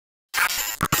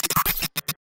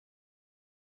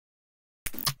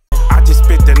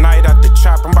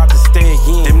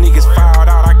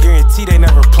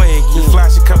You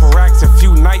flash a couple racks, a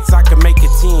few nights, I can make it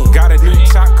 10. Got a new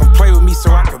chop, come play with me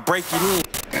so I can break it in.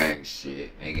 Gang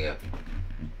shit, nigga.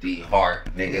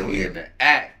 DEEHART, nigga. We in the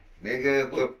act,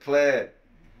 nigga. We're playing.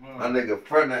 My nigga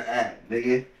front of the act,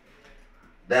 nigga.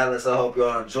 Dallas, I hope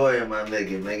y'all enjoying my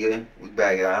nigga. We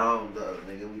back at home though,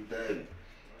 nigga. We done.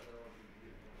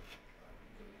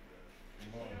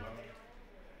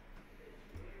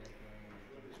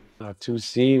 Not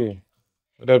two-seater.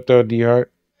 What up, though, DEEHART?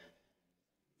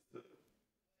 What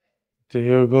the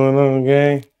hell going on,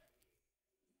 gang?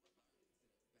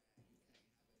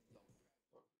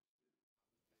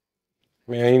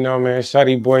 Man, you know, man,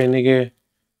 Shoddy Boi, nigga.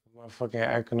 Motherfucking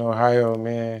Akron, Ohio,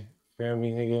 man. Feel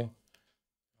me, nigga?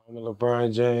 Home of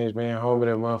LeBron James, man. Home of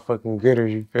the motherfucking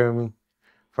Gritters, you feel me?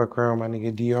 Fuck around my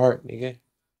nigga DEEHART, nigga.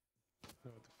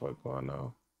 What the fuck going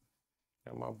on?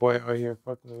 Got my boy out here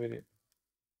fucking with it.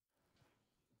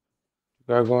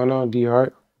 What got going on,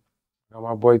 DEEHART? Got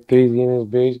my boy Threezy in this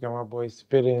bitch. Got my boy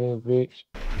Spitter in this bitch.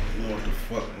 You know what the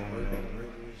fuck going on?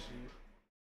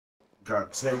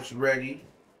 Got tapes ready.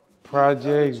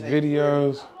 Projects,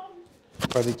 videos.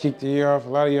 About to kick the year off. A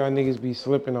lot of y'all niggas be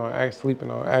sleeping on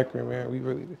Akron, man. We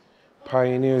really the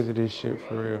pioneers of this shit,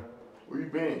 for real. Where you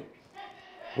been?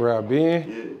 Where I been?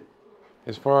 Yeah.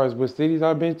 As far as what cities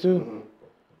I've been to?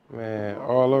 Man,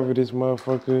 all over this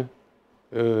motherfucker.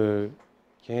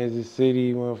 Kansas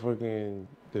City, motherfucking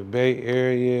the Bay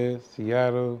Area,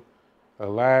 Seattle,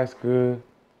 Alaska,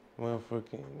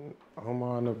 motherfucking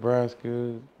Omaha,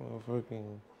 Nebraska,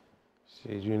 motherfucking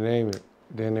shit, you name it.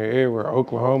 Then they're everywhere.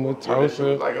 Oklahoma,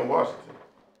 Tulsa. Like in Washington.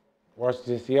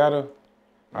 Washington, Seattle.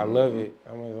 I love it.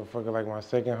 I'm motherfucking like my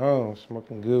second home.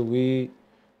 Smoking good weed. You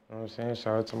know what I'm saying?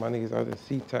 Shout out to my niggas out at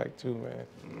SeaTac too, man.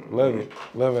 Love it.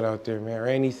 Love it out there, man.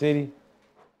 Rainy City.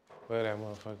 Love that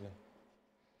motherfucker.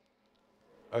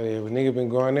 Oh yeah, but nigga been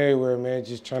going everywhere, man.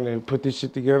 Just trying to put this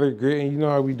shit together, gritting. You know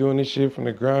how we doing this shit from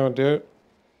the ground up.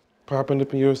 Popping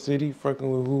up in your city, fucking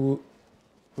with who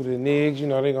the niggas, you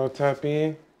know, they gonna tap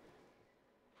in.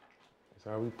 That's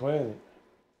how we playing it.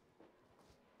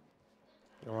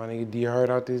 You know, my nigga DEEHART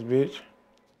out this bitch.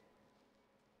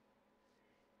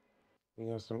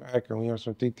 We on some Akron, we on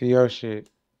some 330 shit.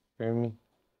 Feel me?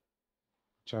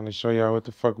 Trying to show y'all what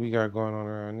the fuck we got going on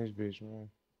around this bitch, man.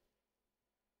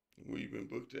 Where you been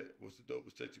booked at? What's the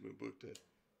dopest set you been booked at?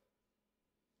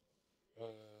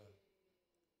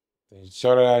 The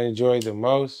show that I enjoyed the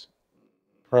most,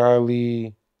 I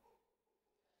probably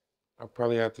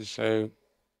have to say,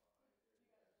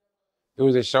 it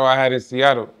was a show I had in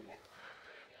Seattle.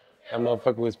 That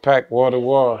motherfucker was packed wall to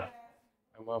wall.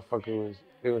 That motherfucker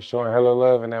it was showing hella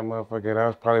love in that motherfucker. That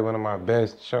was probably one of my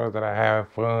best shows that I had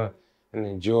fun and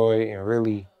enjoyed and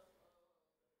really,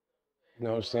 you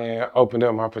know what I'm saying, opened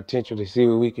up my potential to see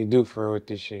what we can do for with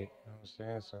this shit. You know what I'm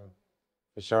saying? So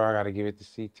for sure I gotta give it to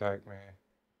SeaTac, man.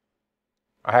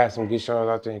 I had some good shows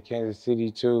out there in Kansas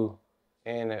City too,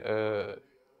 and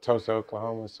Tulsa,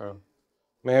 Oklahoma. So,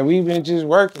 man, we been just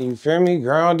working, you feel me?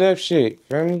 Ground up shit, you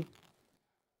feel me?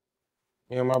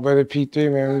 Me and my brother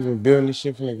P3, man, we been building this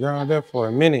shit from the ground up for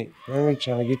a minute, you feel me?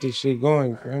 Trying to get this shit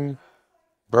going, you feel me?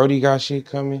 Brody got shit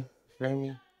coming, you feel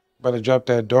me? About to drop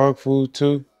that dog food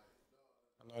too.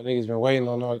 I know niggas been waiting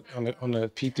on the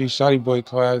P3 Shoddy Boi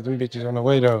class. Them bitches on the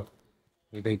way though.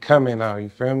 They coming now, you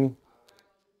feel me?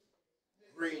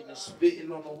 Reading and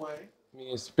spitting on the way.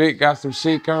 Me and Spit got some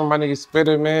shit coming. My nigga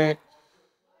Spitter, man.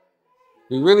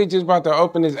 We really just about to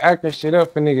open this Akron shit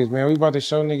up for niggas, man. We about to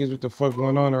show niggas what the fuck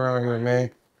going on around here, man.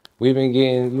 We been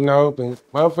getting, you know,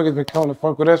 motherfuckers been coming to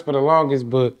fuck with us for the longest,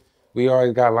 but we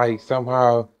always got like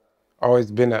somehow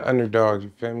always been the underdogs,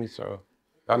 you feel me? So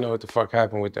y'all know what the fuck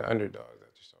happened with the underdogs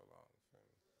after so long.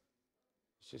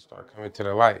 Shit start coming to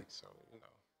the light. So, you know,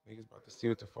 niggas about to see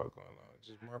what the fuck going on.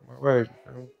 Just mark my words,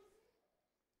 you feel me?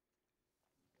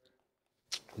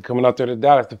 Coming out there to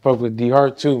Dallas to fuck with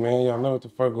DEEHART too, man. Y'all know what the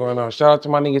fuck going on. Shout out to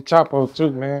my nigga Chapo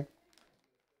too, man.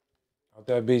 Out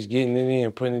that bitch getting it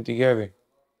in, putting it together.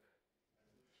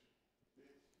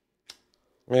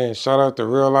 Man, shout out to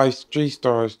real life street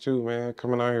stars too, man.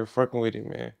 Coming out here fucking with it,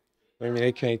 man. I mean,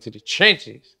 they came to the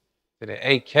trenches, to the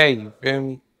AK, you feel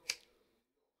me?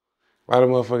 A lot of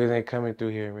motherfuckers ain't coming through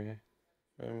here, man.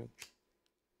 Feel me?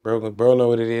 Bro know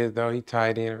what it is, though. He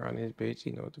tied in around this bitch.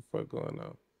 He know what the fuck going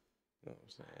on. You know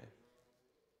what I'm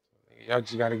saying? Y'all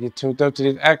just gotta get tuned up to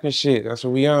this acting shit. That's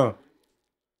what we on.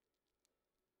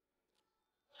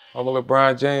 I'm a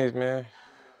LeBron James, man.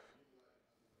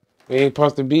 We ain't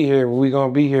supposed to be here, but we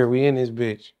gonna be here. We in this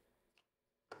bitch.